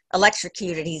been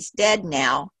electrocuted, he's dead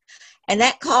now. And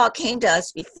that call came to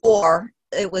us before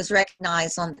it was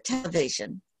recognized on the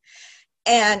television.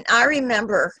 And I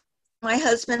remember my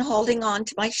husband holding on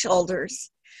to my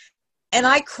shoulders, and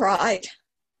I cried.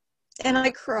 And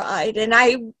I cried, and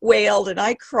I wailed, and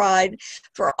I cried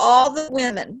for all the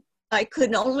women. I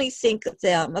could only think of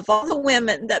them, of all the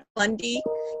women that Bundy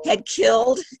had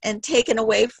killed and taken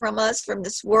away from us, from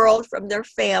this world, from their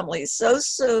families, so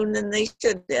soon than they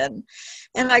should have been.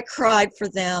 And I cried for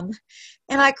them.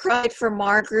 And I cried for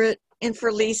Margaret and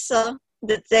for Lisa,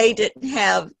 that they didn't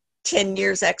have 10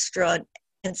 years extra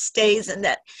and stays, and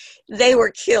that they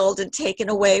were killed and taken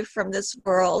away from this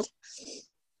world.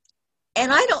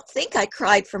 And I don't think I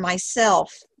cried for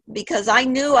myself, because I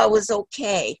knew I was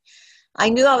okay. I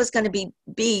knew I was going to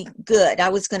be good. I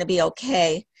was going to be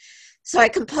okay. So I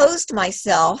composed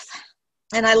myself,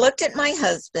 and I looked at my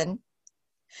husband.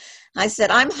 I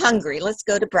said, I'm hungry. Let's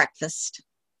go to breakfast.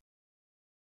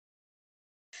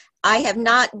 I have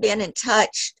not been in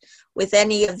touch with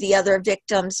any of the other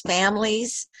victims'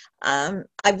 families.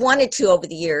 I've wanted to over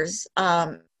the years.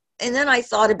 And then I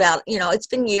thought about, it's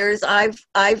been years. I've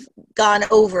gone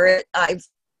over it. I've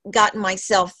gotten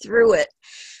myself through it.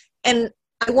 And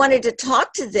I wanted to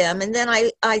talk to them. And then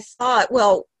I thought,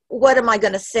 well, what am I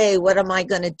going to say? What am I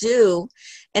going to do?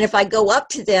 And if I go up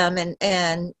to them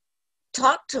and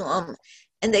talk to them,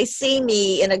 and they see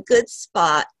me in a good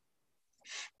spot,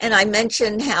 and I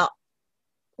mentioned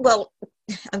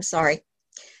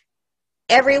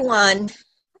everyone,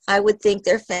 I would think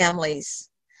their families,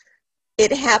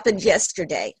 it happened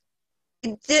yesterday.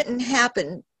 It didn't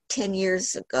happen 10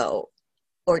 years ago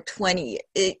or 20.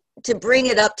 To bring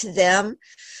it up to them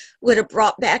would have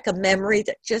brought back a memory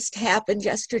that just happened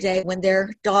yesterday when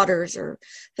their daughters or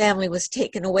family was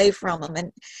taken away from them.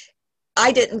 And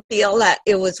I didn't feel that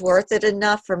it was worth it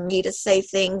enough for me to say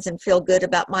things and feel good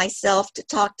about myself, to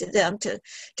talk to them, to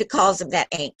cause them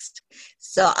that angst.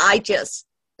 So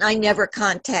I never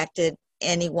contacted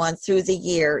anyone through the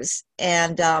years,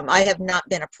 and I have not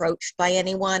been approached by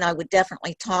anyone. I would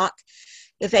definitely talk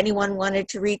if anyone wanted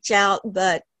to reach out,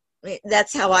 but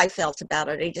that's how I felt about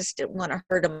it. I just didn't want to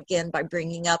hurt them again by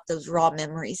bringing up those raw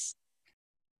memories.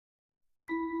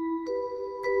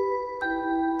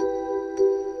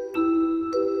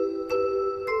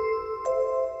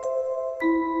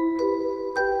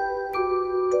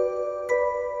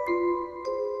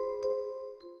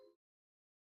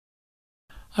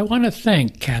 I want to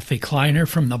thank Kathy Kleiner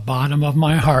from the bottom of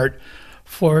my heart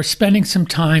for spending some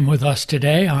time with us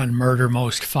today on Murder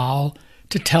Most Foul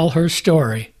to tell her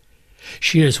story.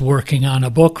 She is working on a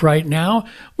book right now,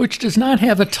 which does not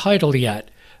have a title yet,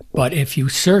 but if you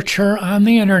search her on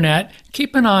the internet,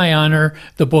 keep an eye on her.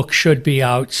 The book should be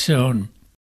out soon.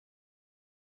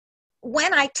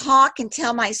 When I talk and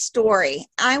tell my story,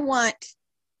 I want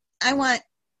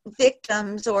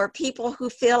victims or people who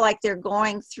feel like they're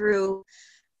going through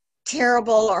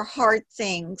terrible or hard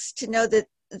things to know that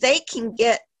they can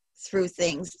get through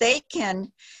things. They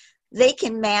can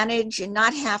manage and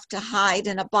not have to hide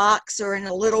in a box or in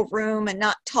a little room and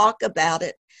not talk about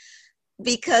it,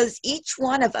 because each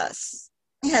one of us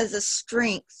has a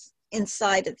strength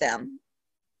inside of them,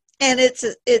 and it's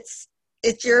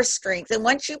your strength. And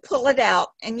once you pull it out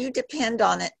and you depend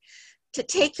on it to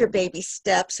take your baby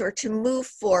steps or to move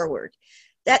forward,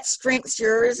 that strength's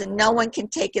yours, and no one can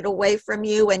take it away from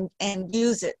you, and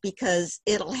use it, because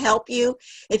it'll help you.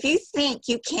 If you think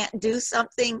you can't do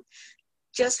something,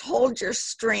 just hold your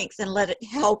strength and let it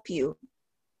help you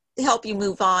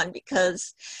move on,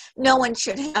 because no one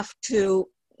should have to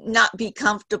not be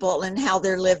comfortable in how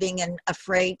they're living and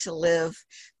afraid to live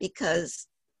because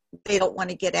they don't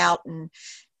want to get out and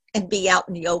be out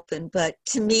in the open. But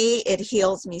to me, it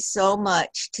heals me so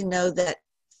much to know that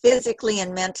physically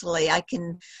and mentally I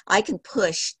can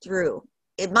push through.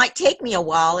 It might take me a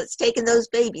while. It's taken those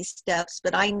baby steps,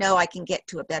 but I know I can get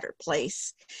to a better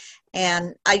place.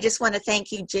 And I just want to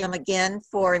thank you, Jim, again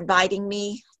for inviting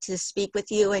me to speak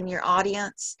with you and your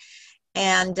audience.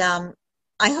 And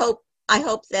I hope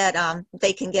that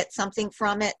they can get something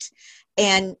from it.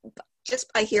 And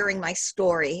just by hearing my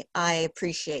story, I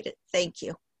appreciate it. Thank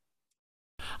you.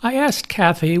 I asked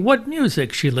Kathy what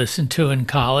music she listened to in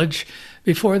college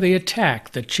before the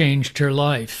attack that changed her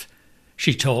life.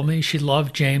 She told me she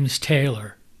loved James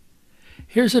Taylor.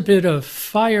 Here's a bit of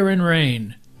Fire and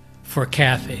Rain for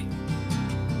Kathy.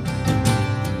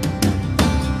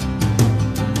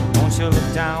 Won't you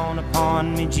look down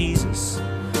upon me, Jesus?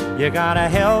 You gotta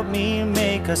help me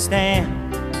make a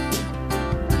stand.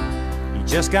 You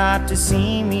just got to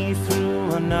see me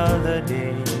through another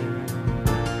day.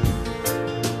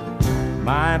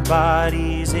 My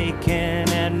body's aching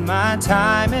and my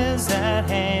time is at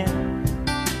hand.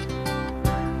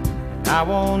 I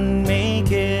won't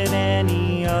make it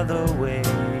any other way.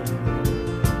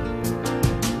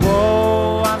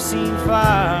 Whoa, I've seen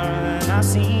fire and I've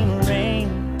seen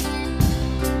rain.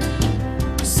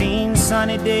 I've seen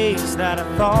sunny days that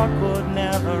I thought would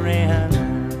never end.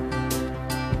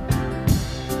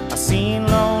 I've seen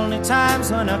lonely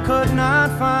times when I could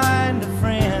not find a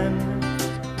friend.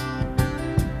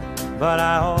 But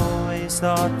I always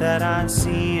thought that I'd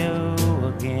see you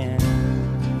again.